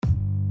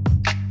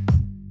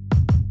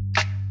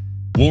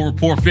War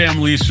Report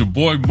family, it's your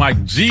boy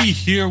Mike G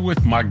here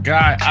with my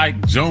guy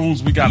Ike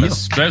Jones. We got a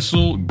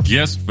special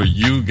guest for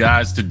you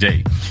guys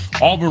today.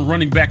 Auburn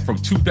running back from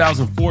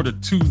 2004 to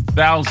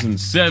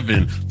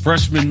 2007,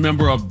 freshman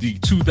member of the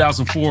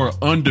 2004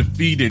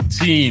 undefeated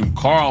team,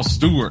 Carl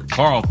Stewart.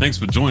 Carl, thanks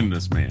for joining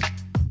us, man.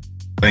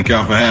 Thank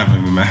y'all for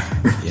having me,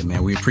 man. Yeah,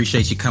 man, we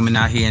appreciate you coming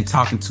out here and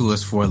talking to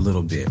us for a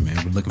little bit, man.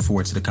 We're looking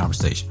forward to the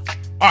conversation.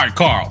 All right,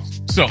 Carl.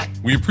 So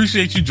we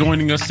appreciate you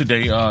joining us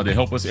today to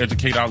help us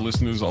educate our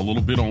listeners a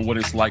little bit on what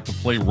it's like to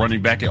play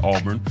running back at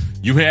Auburn.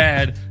 You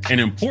had an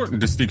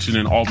important distinction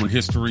in Auburn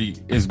history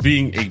as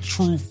being a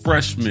true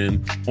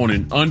freshman on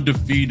an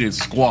undefeated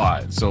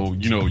squad. So,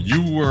 you know,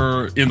 you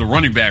were in the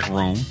running back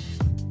room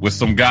with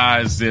some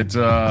guys that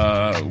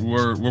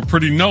were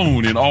pretty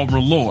known in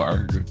Auburn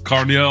lore.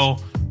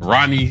 Carnell,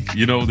 Ronnie,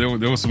 you know, there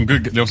were some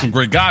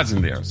great guys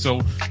in there.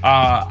 So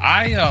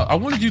I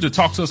wanted you to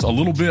talk to us a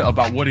little bit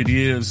about what it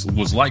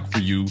was like for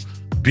you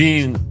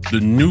being the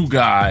new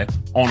guy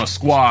on a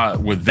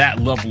squad with that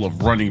level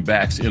of running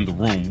backs in the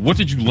room. What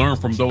did you learn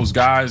from those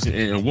guys,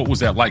 and what was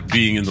that like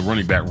being in the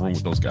running back room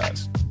with those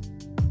guys?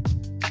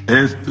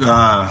 It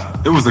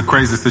was a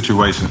crazy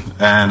situation,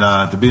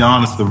 and to be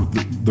honest,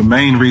 the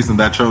main reason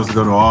that I chose to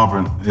go to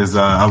Auburn is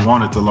I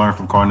wanted to learn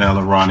from Carnell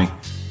and Ronnie.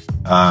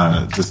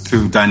 Just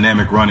two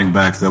dynamic running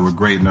backs that were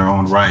great in their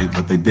own right,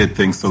 but they did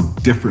things so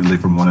differently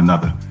from one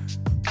another.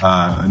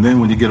 And then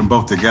when you get them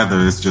both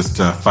together, it's just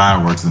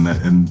fireworks,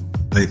 and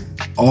they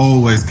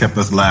always kept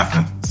us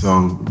laughing.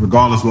 So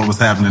regardless of what was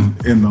happening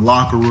in the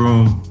locker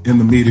room, in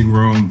the meeting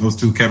room, those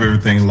two kept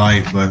everything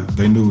light, but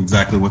they knew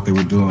exactly what they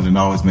were doing and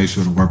always made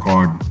sure to work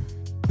hard.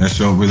 That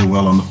showed really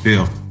well on the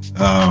field.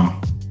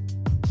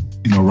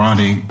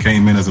 Ronnie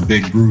came in as a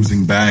big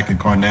bruising back, and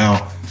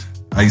Carnell,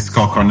 I used to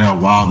call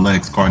Carnell Wild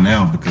Legs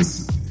Carnell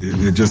because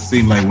it just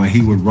seemed like when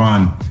he would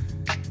run,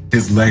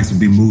 his legs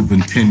would be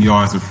moving 10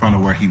 yards in front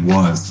of where he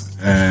was.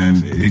 And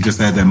he just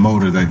had that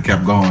motor that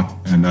kept going.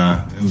 And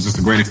it was just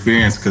a great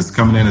experience because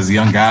coming in as a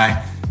young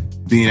guy,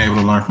 being able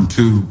to learn from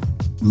two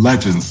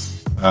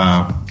legends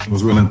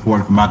was really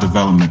important for my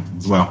development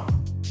as well.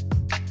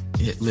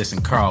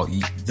 Listen, Carl,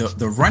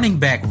 the running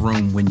back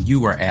room when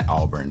you were at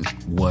Auburn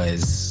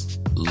was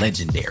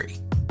legendary.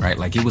 Right,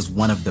 like it was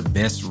one of the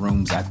best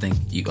rooms I think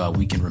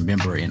we can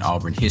remember in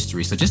Auburn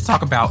history. So just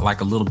talk about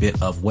like a little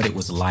bit of what it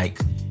was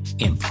like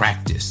in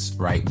practice,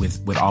 right,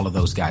 with all of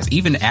those guys.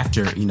 Even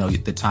after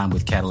the time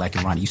with Cadillac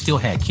and Ronnie, you still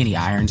had Kenny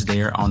Irons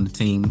there on the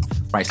team,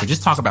 right? So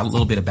just talk about a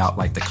little bit about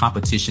like the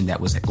competition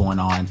that was going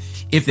on,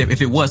 if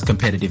it was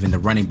competitive in the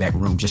running back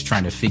room, just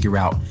trying to figure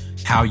out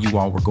how you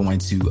all were going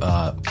to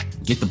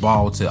get the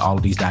ball to all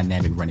of these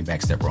dynamic running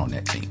backs that were on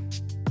that team.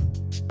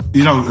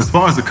 As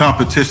far as the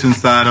competition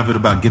side of it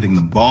about getting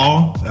the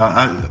ball,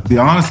 I'll be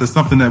honest, it's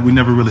something that we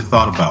never really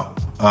thought about.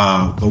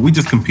 But we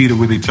just competed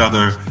with each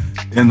other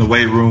in the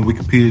weight room. We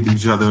competed with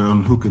each other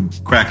on who could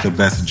crack the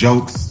best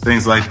jokes,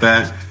 things like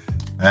that.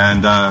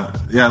 And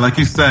like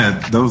you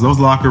said, those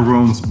locker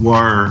rooms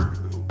were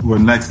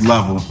next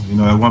level.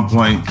 At one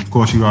point, of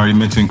course, you already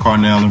mentioned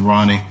Carnell and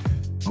Ronnie.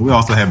 We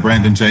also had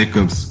Brandon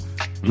Jacobs.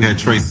 We had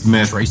Trey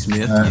Smith.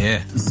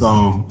 Yeah.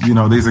 So,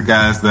 these are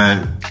guys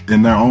that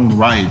in their own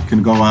right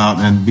can go out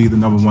and be the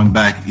number one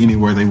back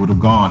anywhere they would have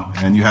gone.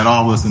 And you had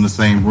all of us in the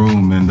same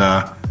room. And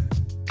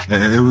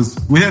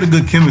we had a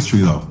good chemistry,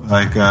 though.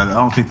 Like, I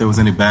don't think there was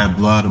any bad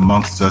blood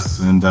amongst us.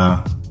 And,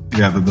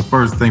 the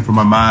first thing from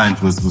my mind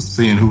was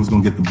seeing who was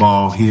going to get the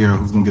ball here,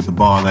 who's going to get the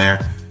ball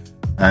there.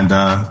 And,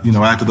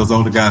 after those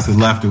older guys had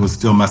left, it was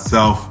still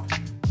myself,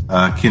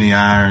 Kenny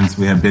Irons.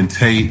 We had Ben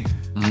Tate.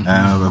 Mm-hmm.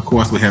 And of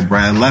course, we had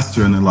Brad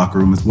Lester in the locker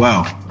room as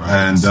well.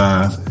 Right.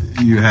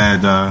 And you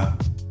had a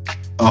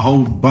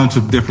whole bunch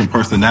of different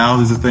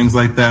personalities and things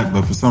like that.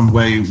 But for some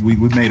way, we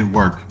made it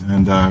work.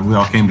 And we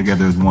all came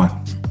together as one.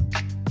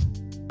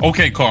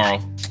 Okay,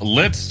 Carl,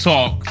 let's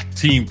talk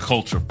team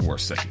culture for a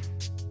second.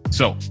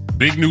 So,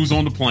 big news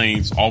on the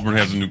Plains. Auburn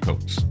has a new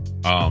coach.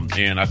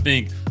 And I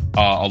think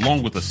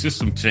along with a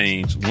system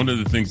change, one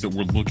of the things that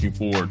we're looking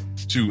forward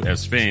to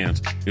as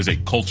fans is a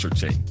culture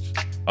change.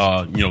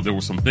 There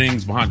were some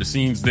things behind the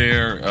scenes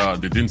there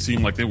that didn't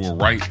seem like they were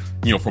right,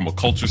 from a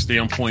culture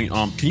standpoint.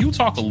 Can you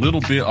talk a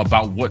little bit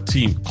about what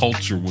team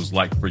culture was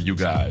like for you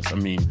guys? I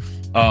mean,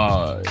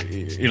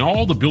 in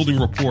all the building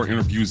report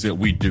interviews that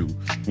we do,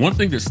 one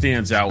thing that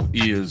stands out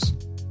is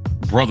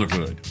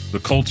brotherhood, the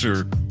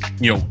culture,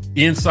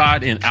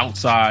 inside and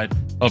outside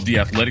of the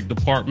athletic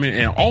department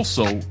and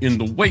also in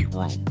the weight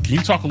room. Can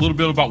you talk a little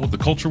bit about what the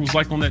culture was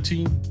like on that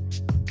team?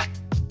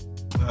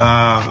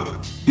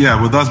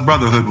 With us,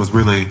 brotherhood was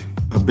really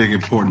a big,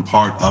 important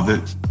part of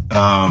it.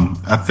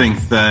 I think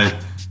that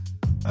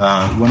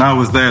when I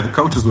was there, the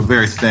coaches were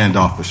very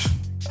standoffish.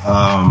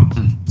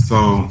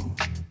 So,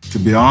 to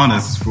be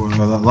honest, for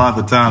a lot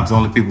of the times, the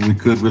only people we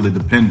could really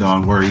depend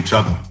on were each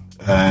other.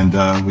 And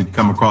we'd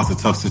come across a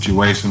tough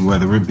situation,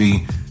 whether it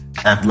be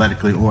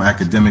athletically or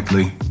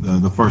academically,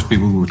 the first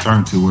people we would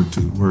turn to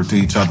were to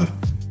each other.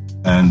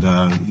 And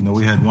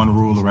we had one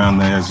rule around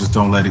there: is just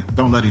don't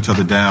let each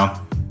other down.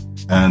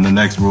 And the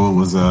next rule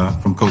was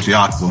from Coach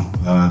Yoxel,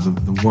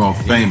 the world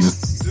famous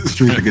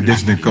strength and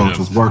conditioning coach,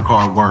 was work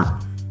hard, work.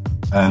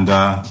 And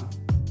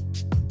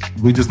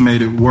we just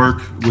made it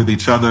work with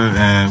each other,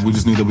 and we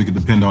just knew that we could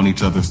depend on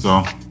each other.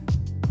 So,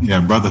 yeah,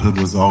 brotherhood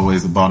was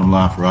always the bottom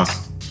line for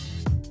us.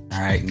 All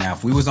right. Now,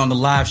 if we was on the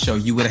live show,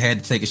 you would have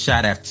had to take a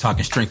shot after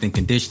talking strength and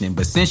conditioning.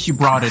 But since you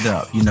brought it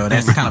up,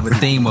 that's kind of a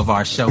theme of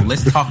our show.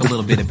 Let's talk a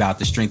little bit about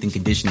the strength and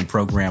conditioning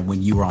program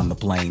when you were on the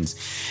plains,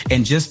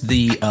 and just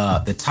the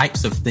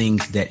types of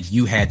things that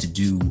you had to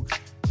do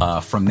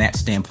from that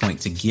standpoint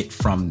to get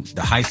from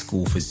the high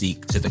school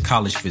physique to the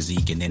college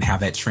physique, and then how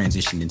that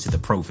transitioned into the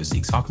pro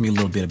physique. Talk to me a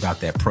little bit about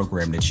that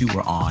program that you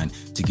were on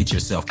to get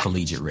yourself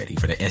collegiate ready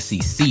for the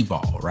SEC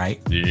ball, right?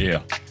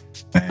 Yeah.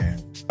 Man.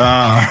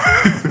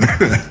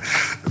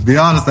 To be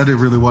honest, I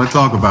didn't really want to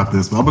talk about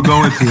this, but I'm going to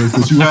go into it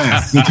since you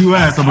asked.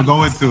 I'm going to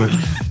go into it.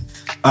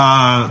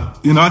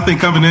 I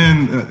think coming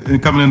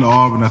into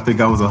Auburn, I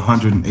think I was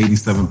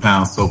 187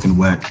 pounds soaking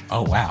wet.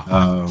 Oh,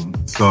 wow.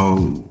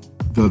 So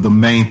the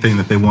main thing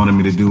that they wanted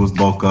me to do was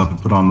bulk up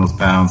and put on those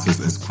pounds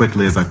as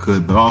quickly as I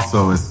could, but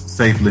also as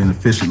safely and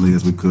efficiently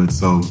as we could.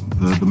 So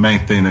the main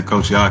thing that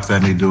Coach Yox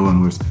had me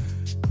doing was,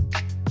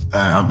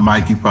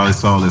 Mike, you probably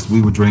saw this.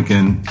 We were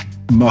drinking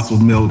muscle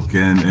milk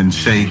and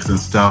shakes and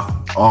stuff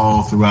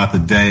all throughout the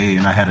day,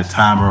 and I had a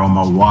timer on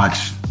my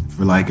watch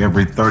for like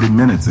every 30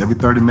 minutes. Every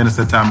 30 minutes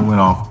that timer went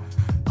off,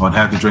 I would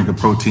have to drink a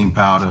protein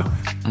powder,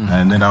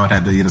 and then I would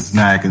have to eat a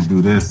snack and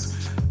do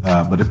this.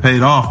 But it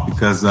paid off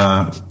because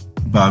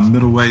by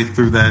middle way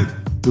through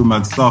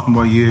my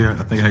sophomore year,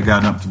 I think I had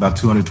gotten up to about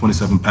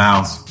 227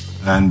 pounds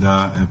and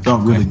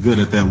felt really good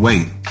at that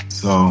weight.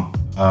 So,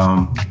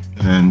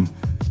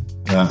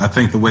 I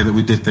think the way that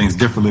we did things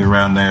differently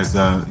around there is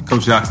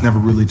Coach Yox never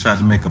really tried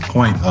to make a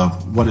point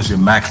of what is your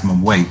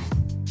maximum weight.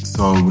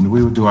 So when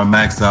we would do our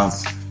max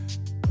outs,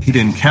 he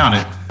didn't count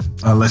it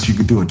unless you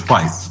could do it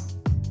twice.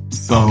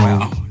 So,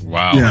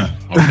 wow. Yeah.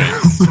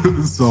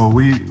 Okay. So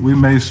we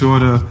made sure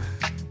to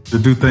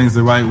do things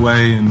the right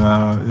way, and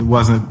it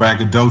wasn't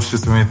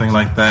braggadocious or anything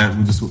like that.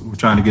 We just were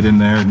trying to get in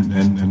there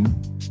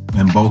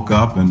and bulk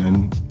up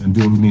and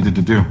do what we needed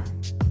to do.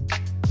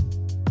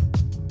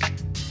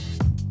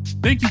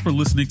 Thank you for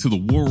listening to the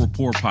War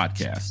Report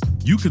podcast.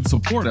 You can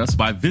support us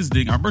by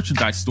visiting our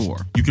merchandise store.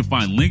 You can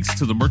find links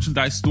to the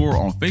merchandise store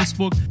on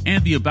Facebook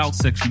and the About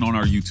section on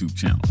our YouTube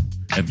channel.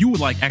 If you would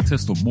like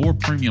access to more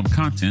premium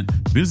content,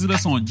 visit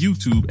us on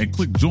YouTube and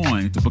click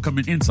join to become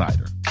an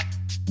insider.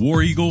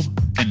 War Eagle,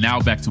 and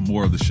now back to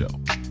more of the show.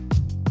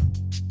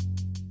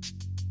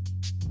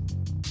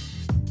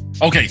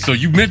 Okay, so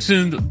you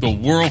mentioned the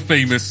world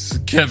famous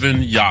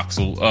Kevin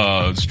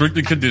Yoxel. Strength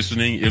and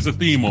conditioning is a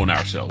theme on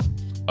our show.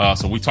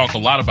 So we talk a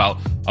lot about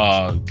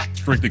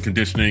strength and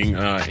conditioning,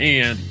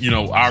 and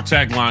our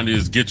tagline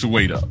is "Get your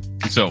weight up."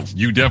 So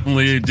you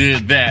definitely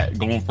did that,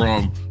 going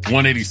from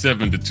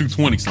 187 to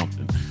 220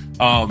 something.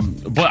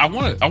 But I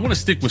want to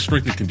stick with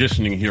strength and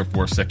conditioning here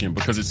for a second,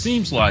 because it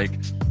seems like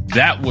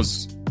that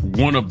was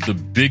one of the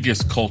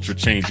biggest culture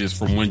changes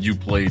from when you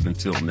played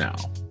until now.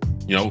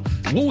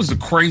 What was the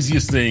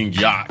craziest thing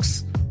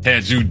Yox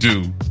had you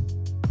do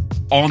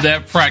on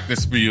that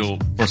practice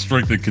field for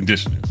strength and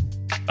conditioning?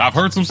 I've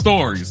heard some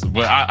stories,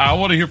 but I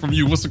want to hear from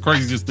you. What's the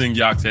craziest thing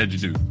Yox had you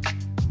do?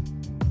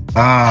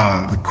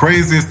 The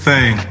craziest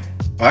thing.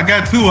 I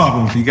got two of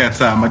them if you got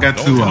time. I got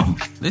two of them.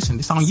 Listen,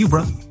 it's on you,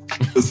 bro.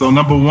 So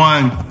number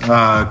one,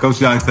 Coach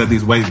Yox had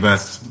these weight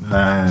vests,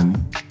 and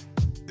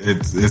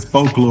it's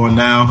folklore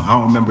now. I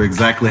don't remember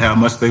exactly how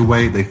much they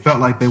weighed. They felt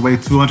like they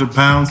weighed 200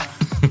 pounds,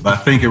 but I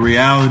think in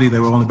reality they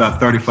were only about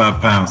 35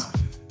 pounds.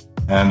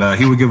 And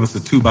he would give us a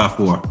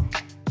 2x4.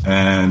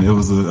 And it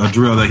was a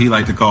drill that he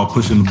liked to call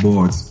pushing the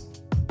boards.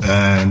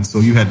 And so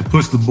you had to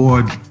push the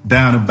board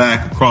down and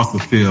back across the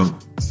field.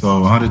 So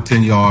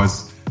 110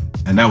 yards,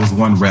 and that was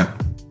one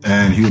rep.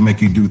 And he would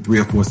make you do 3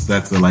 or 4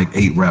 sets of like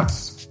 8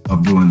 reps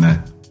of doing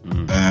that.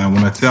 And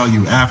when I tell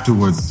you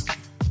afterwards,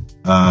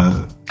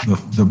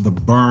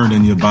 the burn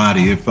in your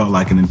body, it felt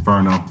like an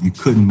inferno. You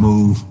couldn't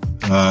move.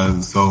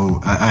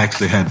 So I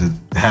actually had to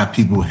have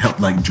people help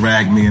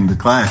drag me into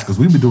class, because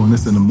we'd be doing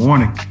this in the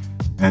morning.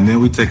 And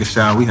then we take a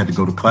shower. We had to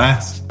go to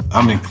class.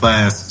 I'm in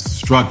class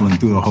struggling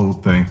through the whole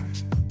thing.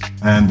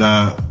 And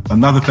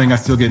another thing I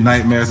still get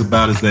nightmares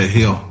about is that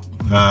hill.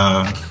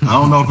 I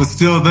don't know if it's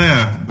still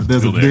there, but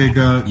there's still a big...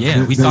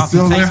 we saw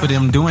some tapes for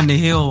them doing the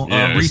hill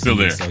recently. Still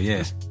there. So,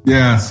 yeah.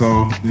 Yeah,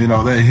 so,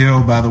 that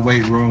hill by the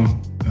weight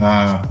room,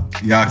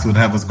 Yox would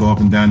have us go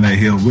up and down that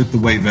hill with the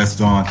weight vest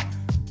on.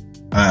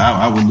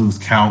 I would lose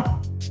count.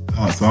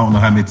 So I don't know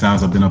how many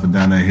times I've been up and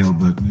down that hill,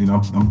 but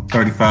I'm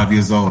 35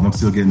 years old and I'm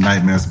still getting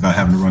nightmares about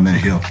having to run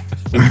that hill.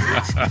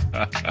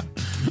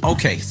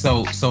 Okay,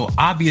 so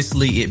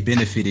obviously it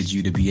benefited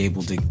you to be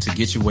able to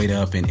get your weight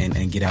up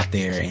and get out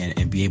there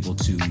and be able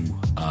to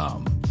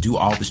do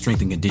all the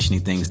strength and conditioning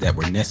things that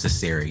were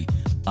necessary.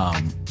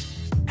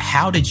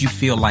 how did you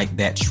feel like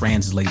that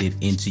translated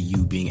into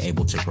you being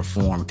able to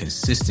perform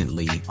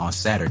consistently on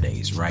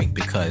Saturdays, right?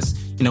 Because,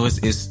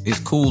 it's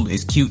cool,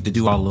 it's cute to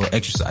do all the little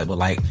exercise, but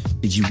like,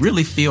 did you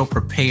really feel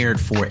prepared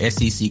for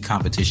SEC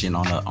competition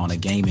on a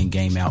game in,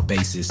 game out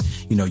basis?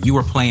 You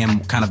were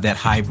playing kind of that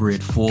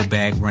hybrid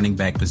fullback, running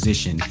back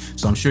position.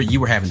 So I'm sure you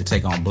were having to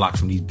take on blocks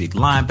from these big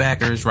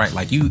linebackers, right?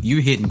 Like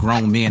you're hitting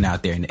grown men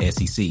out there in the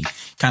SEC.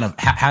 Kind of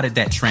how did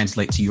that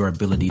translate to your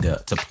ability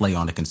to play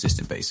on a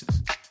consistent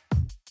basis?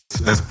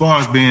 As far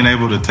as being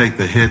able to take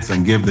the hits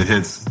and give the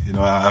hits,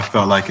 I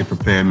felt like it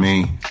prepared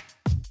me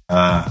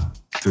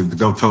to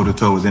go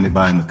toe-to-toe with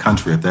anybody in the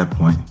country at that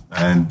point.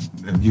 And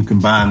you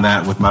combine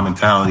that with my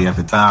mentality at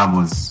the time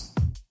was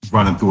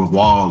running through a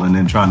wall and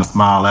then trying to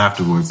smile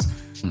afterwards.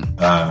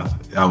 I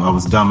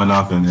was dumb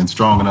enough and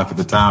strong enough at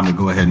the time to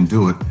go ahead and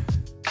do it.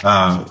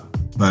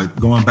 But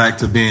going back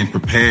to being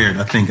prepared,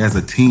 I think as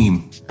a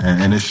team,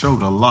 and it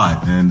showed a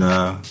lot. And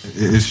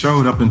it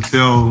showed up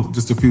until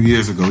just a few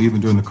years ago,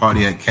 even during the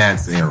Cardiac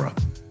Cats era.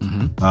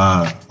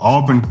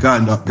 Auburn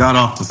got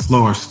off to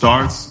slower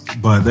starts,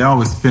 but they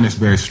always finished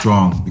very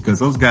strong because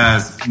those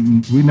guys,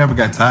 we never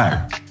got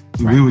tired.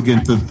 Right. We would get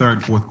into the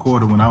third, fourth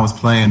quarter when I was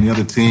playing. The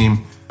other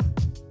team,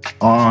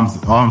 arms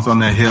on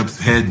their hips,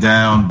 head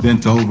down,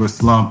 bent over,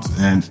 slumped,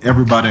 and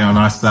everybody on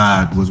our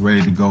side was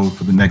ready to go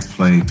for the next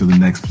play to the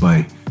next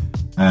play.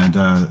 And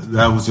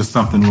that was just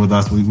something with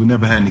us. We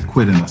never had any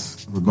quit in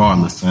us,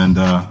 regardless. And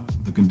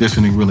the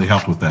conditioning really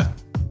helped with that.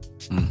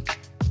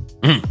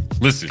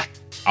 Listen,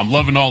 I'm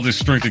loving all this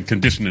strength and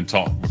conditioning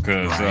talk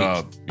because,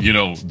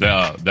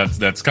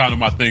 that's kind of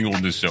my thing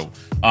on this show.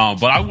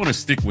 But I want to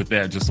stick with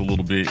that just a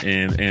little bit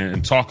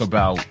and talk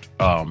about,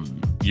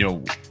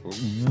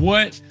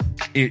 what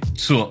it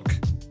took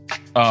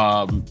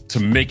to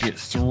make it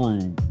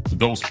through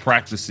those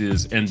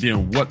practices and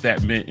then what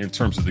that meant in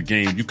terms of the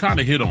game. You kind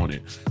of hit on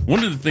it.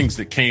 One of the things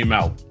that came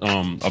out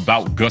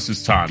about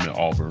Gus's time at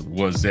Auburn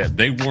was that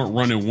they weren't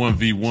running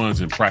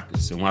 1v1s in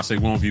practice. And when I say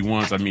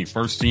 1v1s, I mean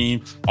first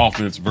team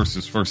offense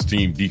versus first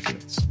team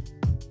defense.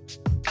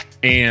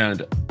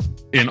 And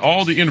in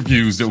all the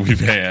interviews that we've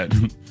had,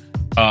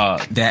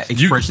 that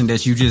expression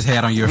that you just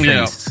had on your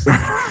face,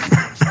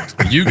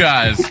 you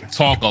guys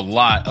talk a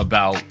lot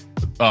about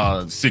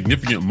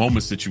significant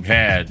moments that you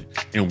had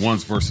in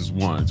ones versus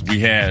ones. We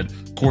had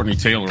Courtney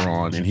Taylor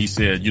on, and he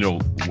said,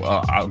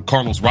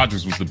 Carlos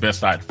Rogers was the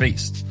best I'd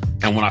faced.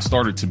 And when I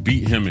started to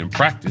beat him in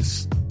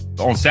practice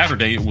on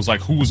Saturday, it was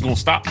like, who was going to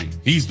stop me?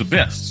 He's the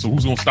best. So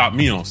who's going to stop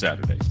me on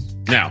Saturdays?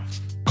 Now,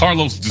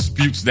 Carlos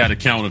disputes that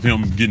account of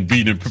him getting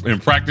beat in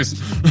practice.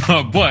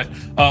 But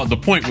the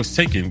point was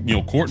taken.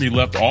 Courtney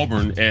left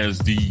Auburn as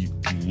the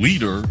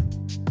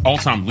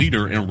all-time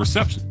leader in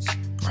receptions.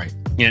 Right.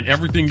 And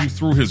everything you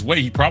threw his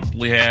way, he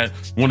probably had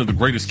one of the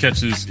greatest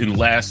catches in the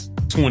last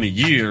 20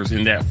 years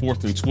in that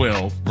 4th and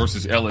 12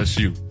 versus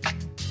LSU,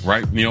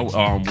 right?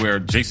 Where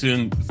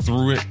Jason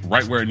threw it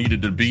right where it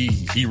needed to be.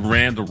 He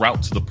ran the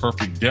route to the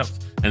perfect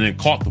depth and then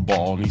caught the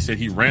ball. And he said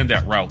he ran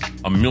that route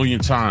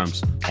 1,000,000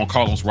 times on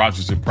Carlos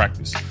Rogers in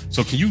practice.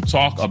 So can you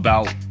talk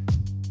about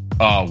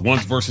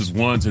ones versus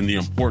ones and the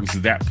importance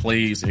that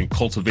plays in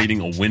cultivating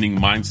a winning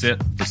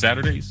mindset for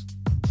Saturdays?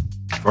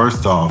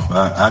 First off,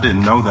 I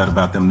didn't know that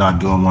about them not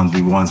doing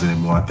 1v1s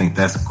anymore. I think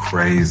that's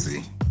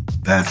crazy.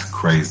 That's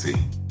crazy.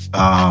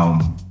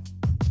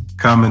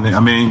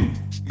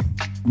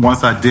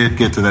 Once I did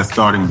get to that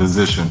starting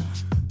position,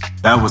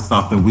 that was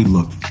something we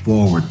looked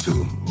forward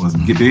to, was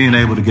being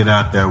able to get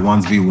out there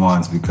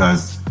 1v1s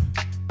because,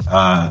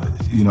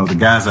 the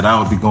guys that I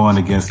would be going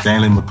against,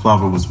 Stanley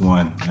McClover was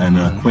one,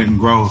 and Quentin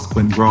Groves,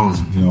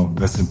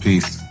 rest in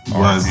peace,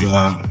 was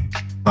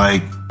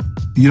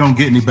you don't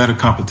get any better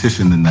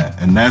competition than that.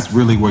 And that's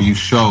really where you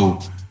show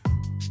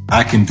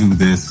I can do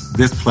this.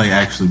 This play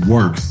actually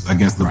works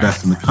against the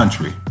best in the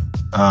country.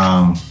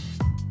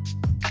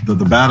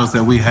 The battles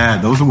that we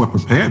had, those are what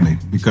prepared me.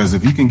 Because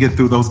if you can get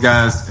through those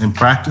guys in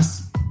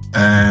practice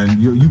and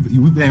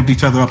we've amped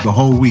each other up the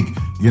whole week,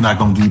 you're not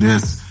going to do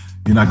this.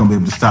 You're not going to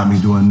be able to stop me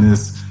doing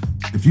this.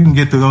 If you can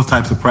get through those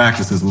types of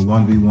practices with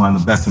 1v1,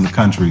 the best in the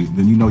country,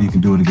 then you know you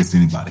can do it against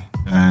anybody.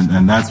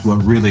 And that's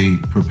what really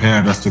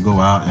prepared us to go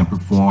out and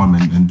perform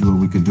and do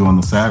what we could do on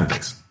the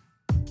Saturdays.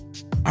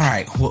 All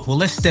right. Well,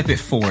 let's step it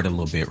forward a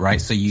little bit,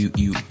 right? So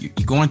you're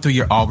going through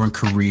your Auburn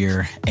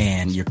career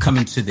and you're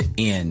coming to the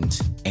end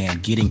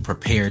and getting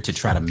prepared to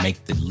try to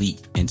make the leap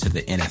into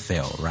the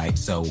NFL, right?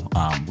 So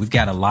we've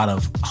got a lot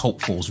of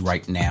hopefuls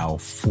right now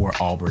for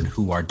Auburn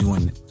who are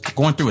going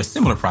through a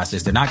similar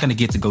process. They're not going to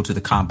get to go to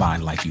the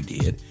combine like you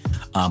did,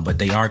 but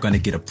they are going to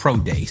get a pro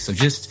day. So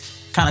just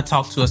kind of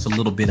talk to us a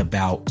little bit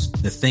about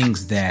the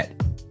things that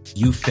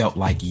you felt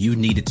like you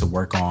needed to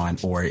work on,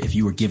 or if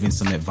you were giving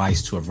some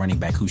advice to a running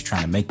back who's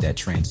trying to make that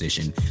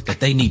transition, that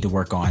they need to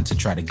work on to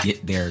try to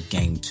get their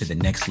game to the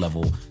next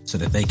level so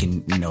that they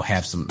can,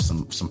 have some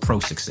pro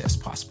success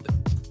possibly.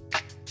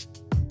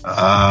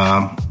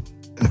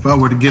 If I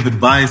were to give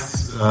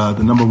advice,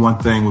 the number one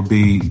thing would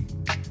be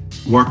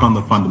work on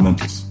the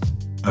fundamentals.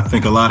 I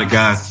think a lot of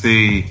guys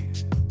see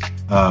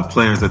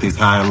players at these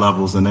higher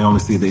levels, and they only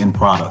see the end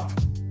product.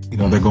 You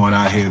know, they're going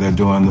out here, they're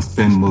doing the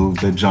spin move,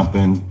 they're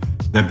jumping,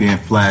 they're being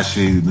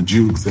flashy, the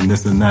jukes and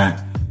this and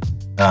that.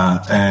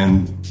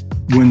 And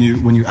when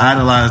you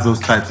idolize those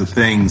types of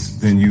things,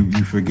 then you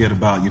forget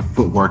about your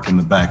footwork in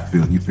the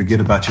backfield. You forget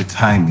about your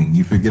timing.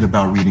 You forget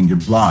about reading your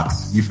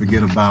blocks. You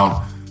forget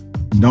about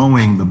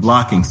knowing the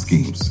blocking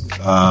schemes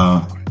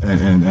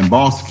and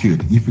ball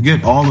security. You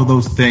forget all of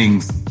those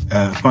things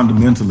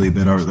fundamentally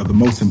that are the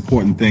most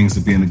important things to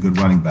being a good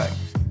running back.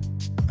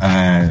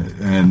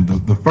 And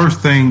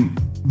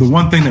the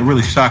one thing that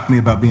really shocked me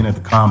about being at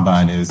the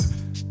combine is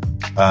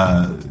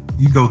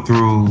you go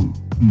through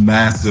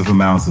massive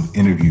amounts of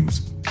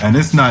interviews. And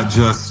it's not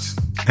just,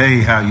 hey,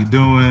 how you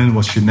doing?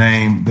 What's your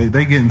name?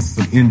 They get in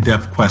some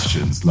in-depth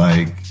questions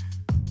like,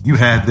 you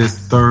had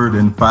this 3rd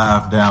and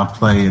 5 down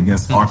play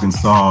against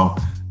Arkansas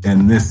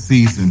in this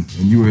season,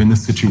 and you were in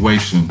this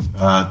situation.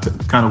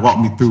 To kind of walk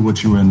me through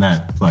what you were in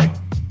that play.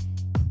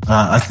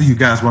 I see you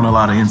guys run a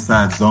lot of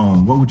inside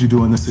zone. What would you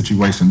do in this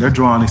situation? They're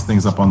drawing these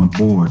things up on the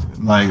board.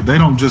 Like, they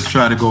don't just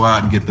try to go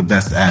out and get the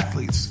best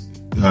athletes.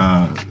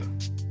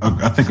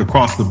 I think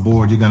across the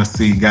board, you're going to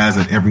see guys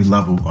at every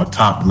level are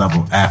top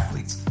level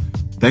athletes.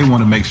 They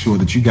want to make sure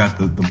that you got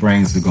the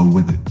brains to go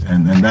with it.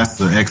 And that's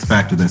the X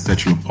factor that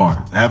sets you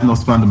apart. Having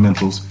those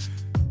fundamentals,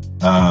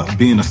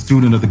 being a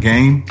student of the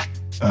game,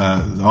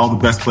 all the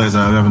best players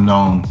I've ever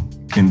known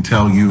can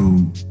tell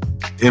you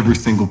every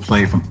single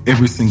play from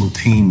every single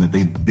team that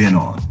they've been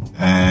on.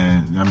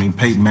 And I mean,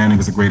 Peyton Manning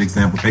is a great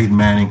example. Peyton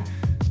Manning,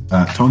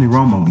 Tony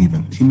Romo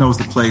even, he knows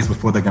the plays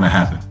before they're going to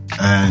happen.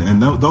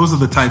 And those are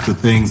the types of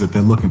things that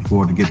they're looking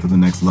for to get to the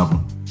next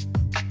level.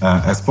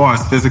 As far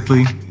as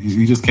physically,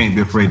 you just can't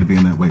be afraid to be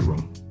in that weight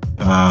room.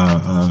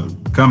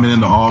 Coming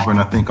into Auburn,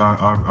 I think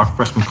our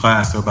freshman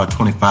class, there were about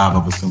 25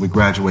 of us, and we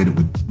graduated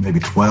with maybe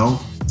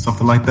 12,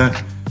 something like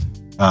that.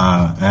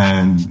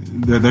 And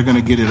they're going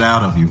to get it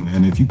out of you.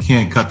 And if you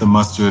can't cut the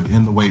mustard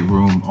in the weight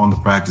room, on the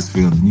practice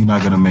field, then you're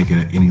not going to make it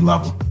at any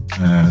level.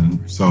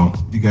 And so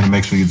you got to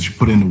make sure that you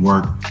put in the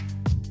work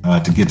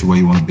to get to where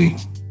you want to be.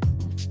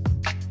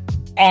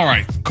 All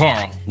right,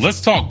 Carl, let's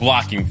talk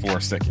blocking for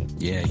a second.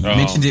 Yeah, you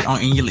mentioned it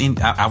in your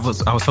end. I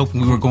was hoping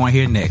we were going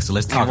here next, so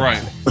let's talk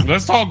about it.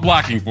 Let's talk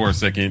blocking for a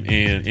second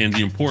and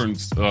the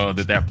importance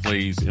that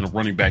plays in a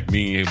running back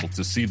being able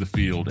to see the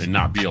field and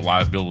not be a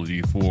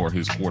liability for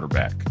his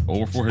quarterback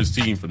or for his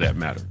team for that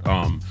matter.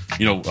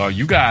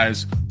 You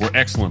guys were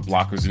excellent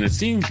blockers, and it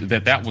seemed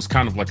that was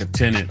kind of like a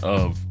tenet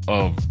of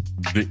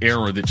the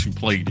era that you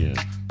played in.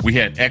 We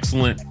had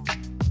excellent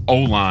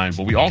O-line,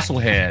 but we also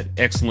had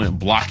excellent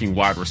blocking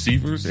wide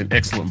receivers and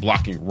excellent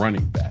blocking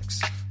running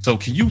backs. So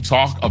can you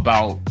talk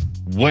about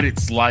what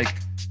it's like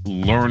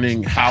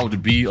learning how to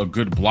be a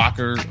good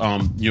blocker?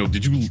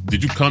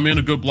 Did you come in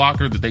a good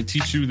blocker? Did they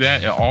teach you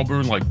that at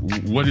Auburn? Like,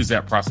 what is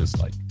that process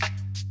like?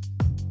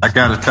 I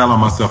got to tell on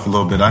myself a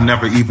little bit. I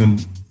never even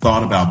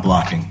thought about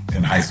blocking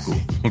in high school.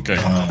 Okay.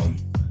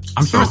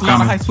 I'm sure it's a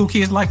lot of high school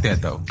kids like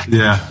that, though.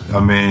 Yeah, I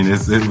mean,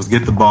 it was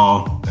get the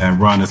ball and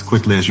run as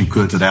quickly as you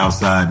could to the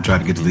outside and try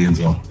to get to the end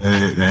zone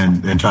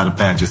and try to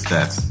pad your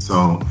stats.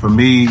 So for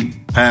me,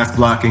 pass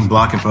blocking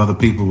for other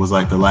people was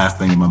like the last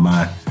thing in my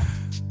mind.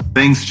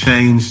 Things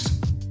changed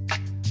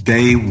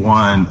day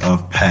one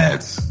of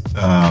pads.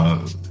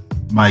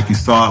 Mike, you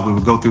saw it. We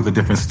would go through the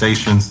different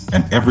stations,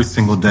 and every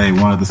single day,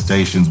 one of the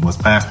stations was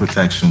pass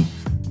protection,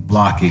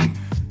 blocking.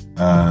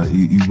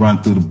 You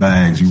run through the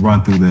bags, you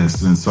run through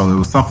this. And so it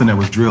was something that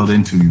was drilled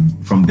into you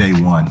from day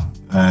one.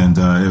 And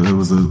it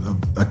was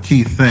a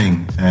key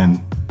thing. And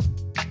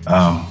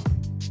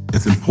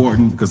it's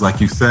important because,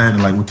 like you said,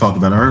 and like we talked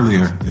about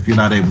earlier, if you're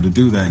not able to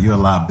do that, you're a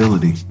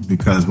liability.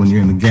 Because when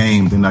you're in the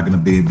game, they're not going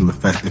to be able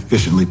to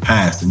efficiently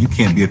pass. And you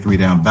can't be a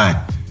 3-down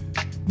back.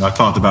 I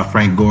talked about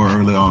Frank Gore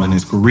early on in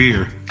his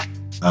career.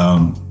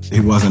 He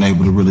wasn't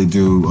able to really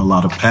do a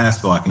lot of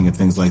pass blocking and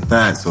things like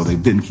that, so they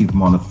didn't keep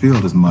him on the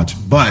field as much.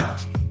 But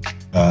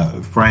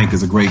Frank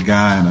is a great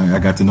guy, and I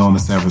got to know him in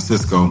San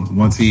Francisco.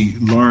 Once he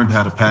learned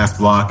how to pass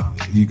block,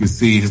 you could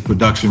see his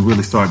production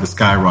really started to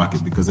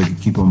skyrocket because they could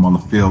keep him on the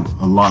field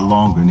a lot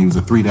longer, and he was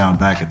a 3-down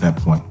back at that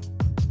point.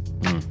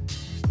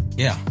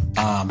 Yeah.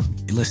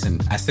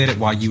 Listen, I said it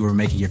while you were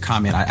making your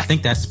comment. I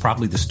think that's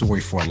probably the story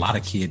for a lot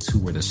of kids who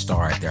were the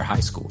star at their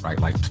high school, right?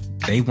 Like,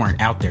 they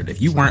weren't out there. If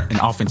you weren't an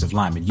offensive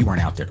lineman, you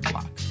weren't out there to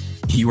block.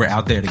 You were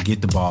out there to get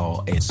the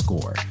ball and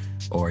score.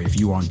 Or if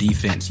you were on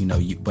defense,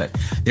 but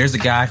there's a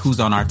guy who's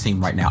on our team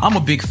right now. I'm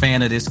a big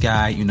fan of this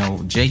guy,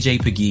 JJ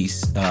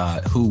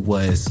Pegues, who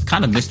was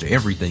kind of Mr.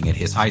 Everything at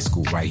his high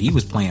school, right? He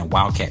was playing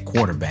Wildcat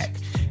quarterback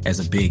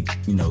as a big,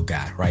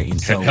 guy, right? And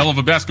so, hell of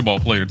a basketball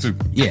player too.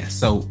 Yeah,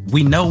 so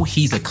we know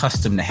he's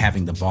accustomed to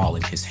having the ball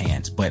in his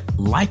hands, but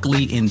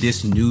likely in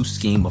this new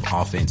scheme of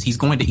offense, he's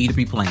going to either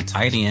be playing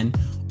tight end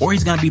or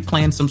he's going to be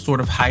playing some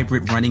sort of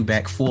hybrid running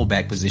back,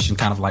 fullback position,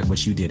 kind of like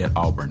what you did at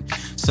Auburn.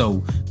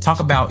 So talk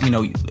about,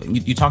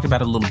 you talked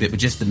about it a little bit, but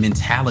just the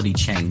mentality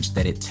change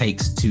that it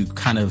takes to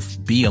kind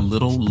of be a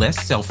little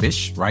less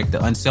selfish, right?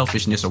 The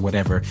unselfishness or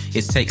whatever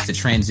it takes to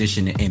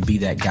transition and be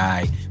that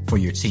guy for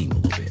your team a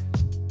little bit.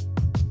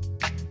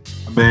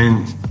 I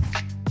mean,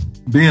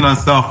 being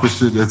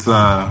unselfish,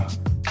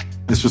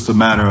 it's just a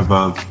matter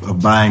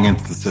of buying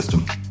into the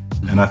system.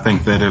 And I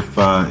think that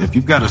if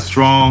you've got a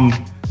strong,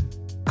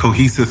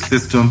 cohesive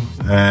system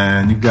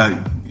and you've got,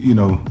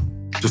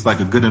 just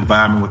like a good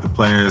environment with the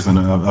players and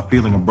a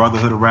feeling of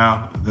brotherhood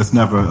around, that's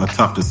never a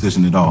tough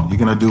decision at all. You're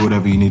going to do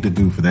whatever you need to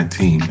do for that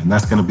team, and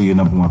that's going to be your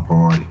number one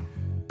priority.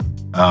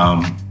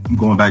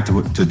 Going back to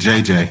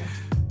JJ,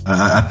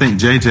 I think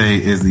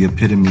JJ is the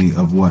epitome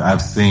of what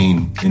I've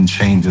seen in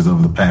changes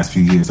over the past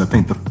few years. I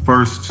think the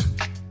first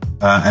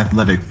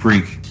athletic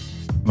freak,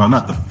 well,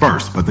 not the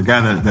first, but the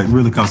guy that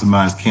really comes to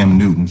mind is Cam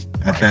Newton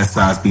at that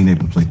size being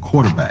able to play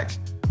quarterback.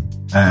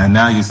 And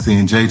now you're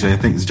seeing JJ, I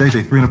think, is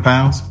JJ 300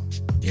 pounds?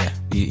 Yeah,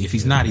 if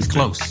he's not, he's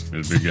close.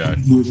 He's a big guy.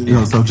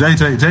 So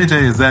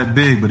JJ is that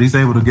big, but he's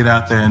able to get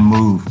out there and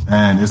move.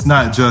 And it's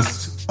not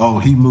just,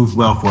 he moves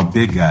well for a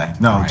big guy.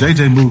 No, right.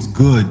 JJ moves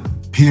good,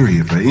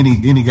 period, for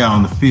any guy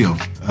on the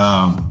field.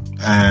 And,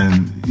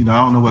 I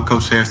don't know what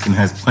Coach Harrison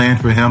has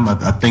planned for him.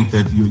 I think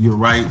that you're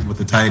right with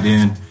the tight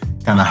end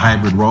kind of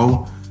hybrid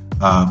role.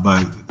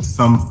 But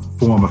some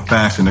form of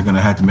fashion, they're going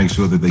to have to make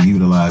sure that they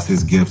utilize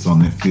his gifts on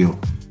their field.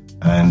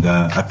 And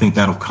I think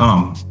that'll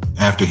come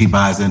after he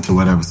buys into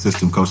whatever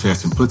system Coach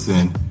Harrison puts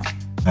in,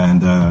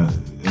 and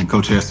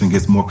Coach Harrison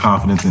gets more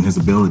confidence in his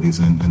abilities,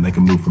 and they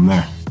can move from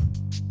there.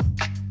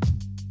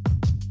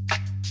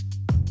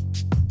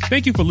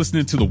 Thank you for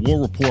listening to the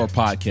War Report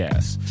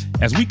podcast.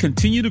 As we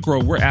continue to grow,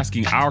 we're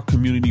asking our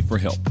community for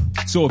help.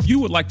 So if you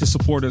would like to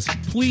support us,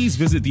 please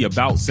visit the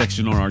About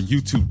section on our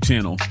YouTube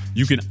channel.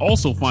 You can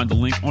also find the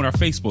link on our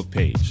Facebook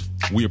page.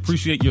 We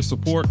appreciate your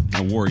support,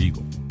 and War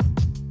Eagle.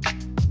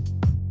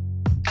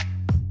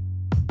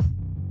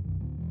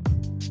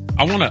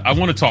 I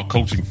want to talk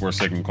coaching for a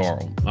second,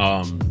 Carl.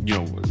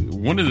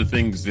 One of the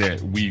things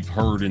that we've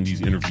heard in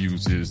these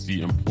interviews is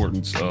the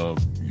importance of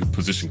your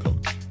position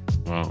coach.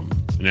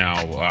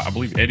 Now, I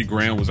believe Eddie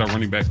Grant was our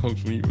running back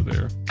coach when you were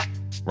there,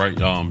 right?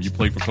 You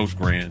played for Coach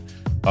Grant.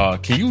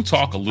 Can you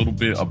talk a little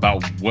bit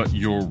about what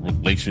your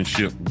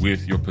relationship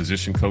with your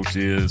position coach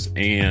is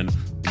and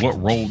what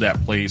role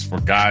that plays for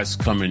guys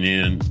coming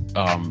in,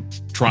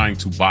 trying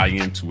to buy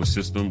into a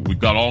system? We've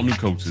got all new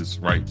coaches,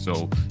 right?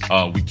 So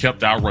we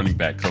kept our running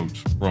back coach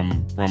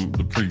from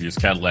the previous.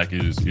 Cadillac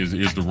is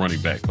the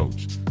running back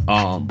coach.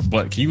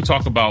 But can you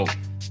talk about,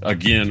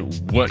 again,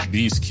 what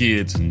these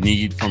kids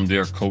need from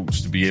their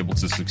coach to be able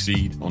to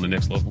succeed on the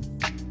next level?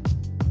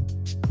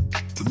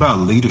 It's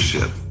about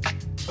leadership.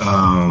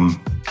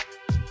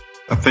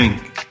 I think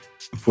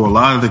for a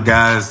lot of the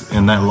guys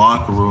in that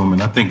locker room,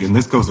 and I think, and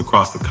this goes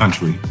across the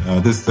country,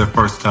 this is their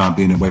first time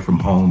being away from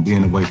home,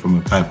 being away from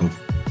a type of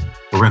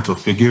parental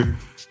figure.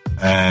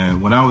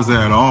 And when I was there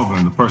at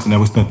Auburn, the person that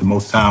we spent the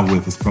most time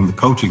with is from the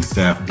coaching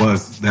staff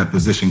was that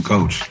position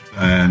coach.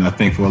 And I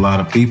think for a lot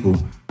of people,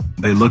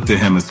 they looked at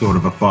him as sort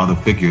of a father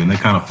figure, and they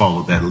kind of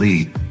followed that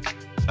lead.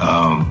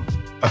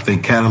 I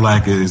think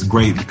Cadillac is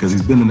great because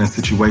he's been in that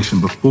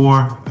situation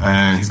before,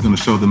 and he's going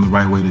to show them the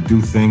right way to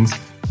do things.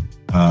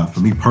 For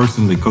me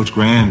personally, Coach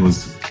Grand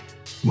was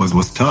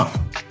tough.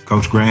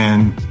 Coach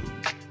Grand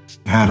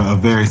had a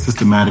very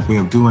systematic way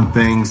of doing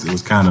things. It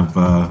was kind of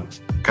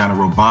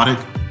robotic,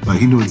 but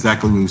he knew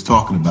exactly what he was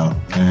talking about.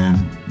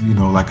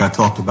 And like I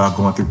talked about,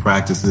 going through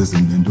practices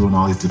and doing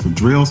all these different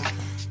drills,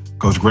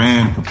 Coach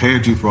Grand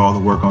prepared you for all the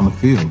work on the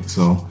field.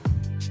 So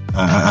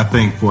I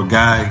think for a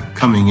guy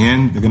coming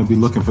in, they're going to be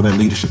looking for that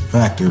leadership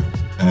factor,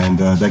 and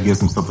that gives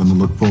them something to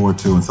look forward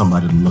to and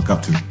somebody to look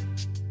up to.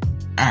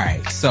 All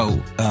right.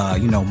 So,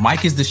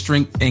 Mike is the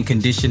strength and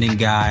conditioning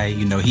guy.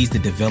 He's the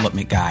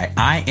development guy.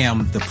 I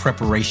am the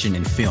preparation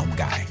and film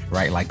guy,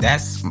 right? Like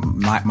that's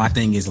my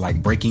thing is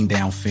like breaking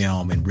down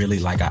film and really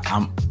like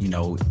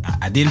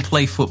I didn't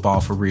play football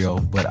for real,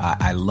 but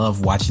I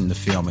love watching the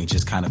film and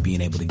just kind of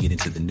being able to get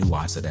into the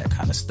nuance of that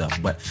kind of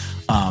stuff. But,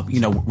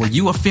 were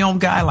you a film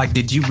guy? Like,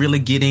 did you really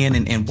get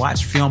in and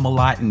watch film a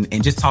lot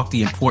and just talk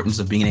the importance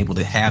of being able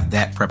to have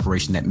that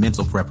preparation, that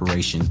mental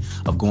preparation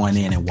of going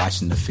in and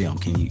watching the film?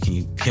 Can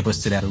you hip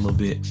us to that a little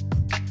bit?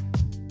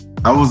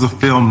 I was a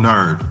film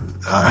nerd.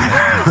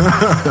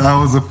 I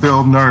was a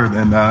film nerd,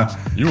 and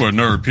you were a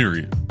nerd.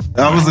 Period.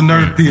 I was a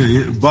nerd.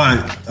 Period.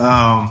 But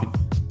I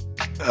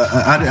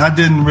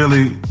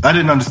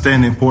didn't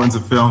understand the importance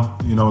of film.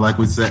 Like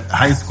we said,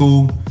 high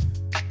school,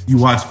 you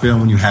watch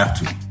film when you have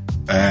to,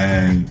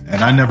 and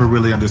I never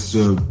really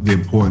understood the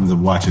importance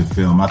of watching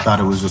film. I thought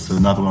it was just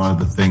another one of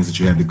the things that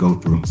you had to go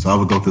through. So I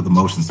would go through the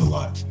motions a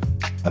lot.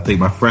 I think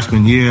my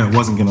freshman year, I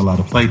wasn't getting a lot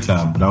of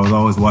playtime, but I was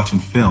always watching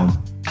film,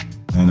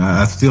 and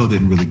I still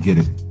didn't really get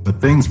it.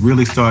 But things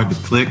really started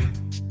to click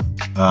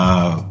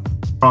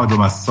probably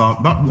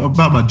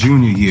about my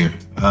junior year.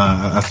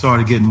 I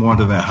started getting more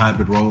into that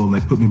hybrid role, and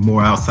they put me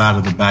more outside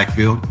of the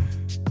backfield.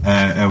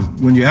 And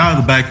when you're out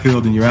of the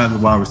backfield and you're out of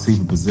the wide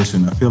receiver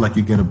position, I feel like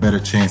you get a better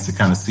chance to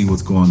kind of see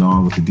what's going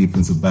on with the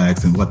defensive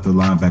backs and what the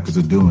linebackers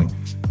are doing.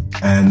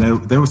 And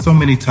there were so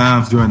many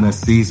times during that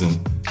season,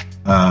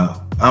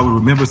 I would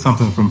remember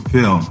something from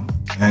film,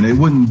 and it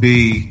wouldn't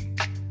be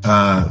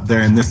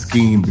they're in this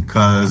scheme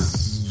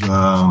because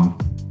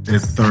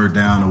it's third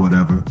down or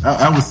whatever,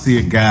 I would see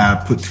a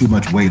guy put too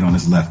much weight on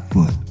his left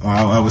foot. Or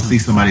I would see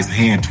somebody's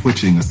hand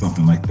twitching or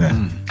something like that.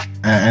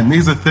 And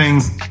these are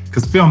things,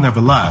 because film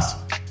never lies.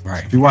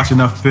 Right. If you watch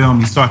enough film,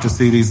 you start to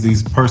see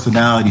these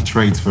personality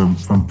traits from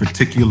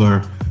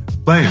particular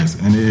players.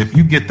 And if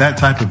you get that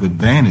type of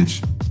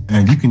advantage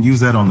and you can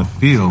use that on the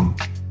field,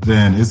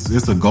 then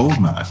it's a gold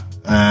mine.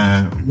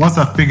 And once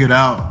I figured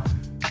out,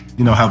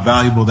 how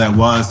valuable that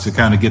was to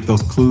kind of get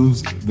those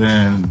clues,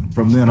 then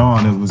from then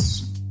on, it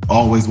was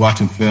always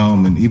watching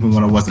film. And even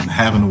when I wasn't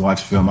having to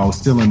watch film, I was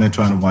still in there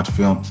trying to watch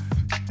film.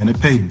 And it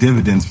paid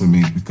dividends for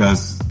me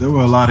because there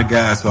were a lot of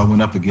guys who I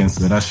went up against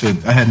that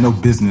I had no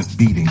business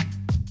beating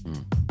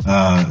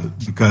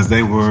because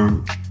they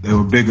were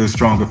bigger,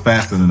 stronger,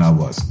 faster than I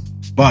was.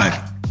 But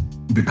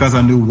because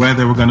I knew where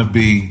they were going to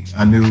be,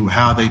 I knew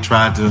how they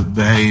tried to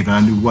behave, and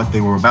I knew what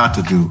they were about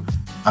to do,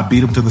 I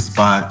beat them to the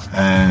spot,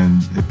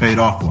 and it paid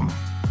off for me.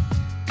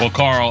 Well,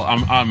 Carl,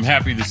 I'm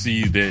happy to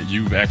see that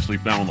you've actually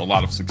found a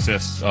lot of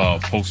success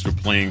post your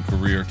playing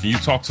career. Can you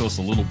talk to us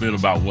a little bit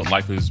about what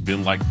life has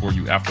been like for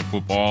you after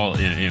football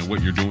and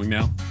what you're doing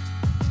now?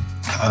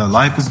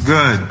 Life is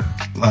good.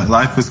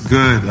 Life is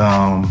good.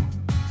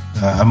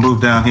 I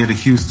moved down here to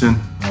Houston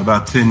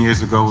about 10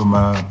 years ago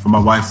for my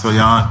wife,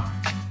 Soyan.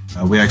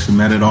 We actually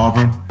met at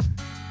Auburn.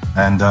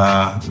 And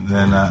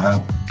then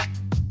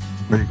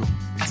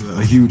he's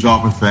a huge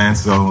Auburn fan,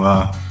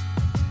 so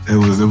it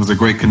was a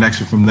great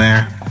connection from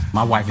there.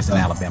 My wife is an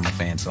Alabama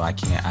fan, so I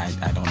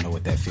don't know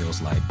what that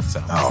feels like. So,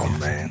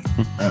 man,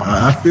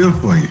 I feel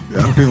for you.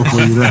 I feel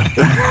for you there.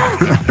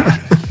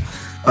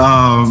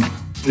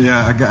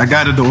 I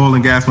got into oil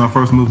and gas when I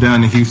first moved down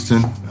to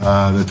Houston.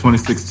 The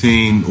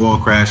 2016 oil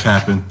crash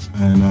happened,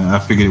 and I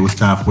figured it was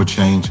time for a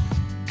change.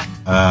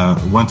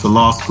 Went to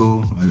law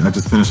school. I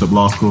just finished up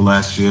law school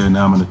last year.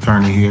 Now I'm an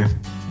attorney here.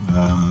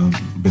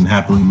 Been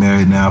happily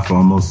married now for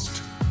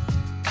almost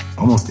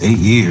 8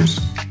 years.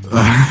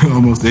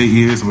 Almost 8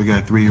 years, and we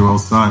got a 3-year-old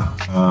son.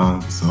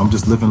 So I'm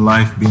just living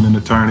life, being an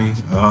attorney,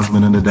 a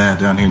husband, and a dad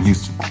down here in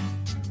Houston.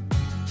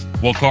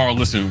 Well, Carl,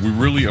 listen, we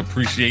really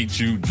appreciate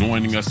you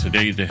joining us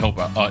today to help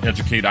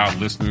educate our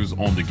listeners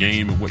on the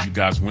game and what you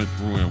guys went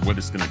through and what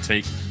it's going to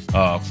take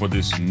for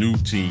this new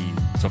team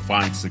to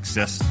find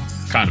success,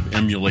 kind of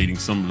emulating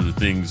some of the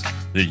things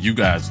that you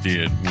guys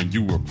did when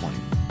you were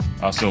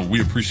playing. So we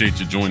appreciate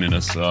you joining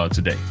us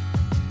today.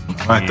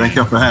 All right, thank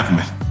you for having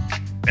me.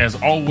 As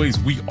always,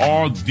 we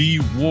are The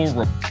War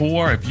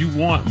Rapport. If you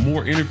want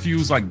more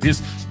interviews like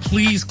this,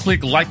 please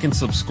click like and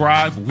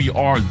subscribe. We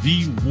are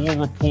The War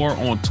Rapport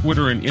on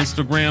Twitter and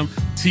Instagram,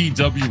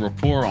 TW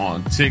Rapport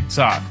on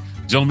TikTok.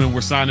 Gentlemen, we're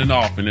signing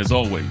off. And as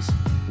always,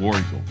 War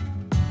Eagle.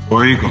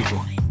 War Eagle.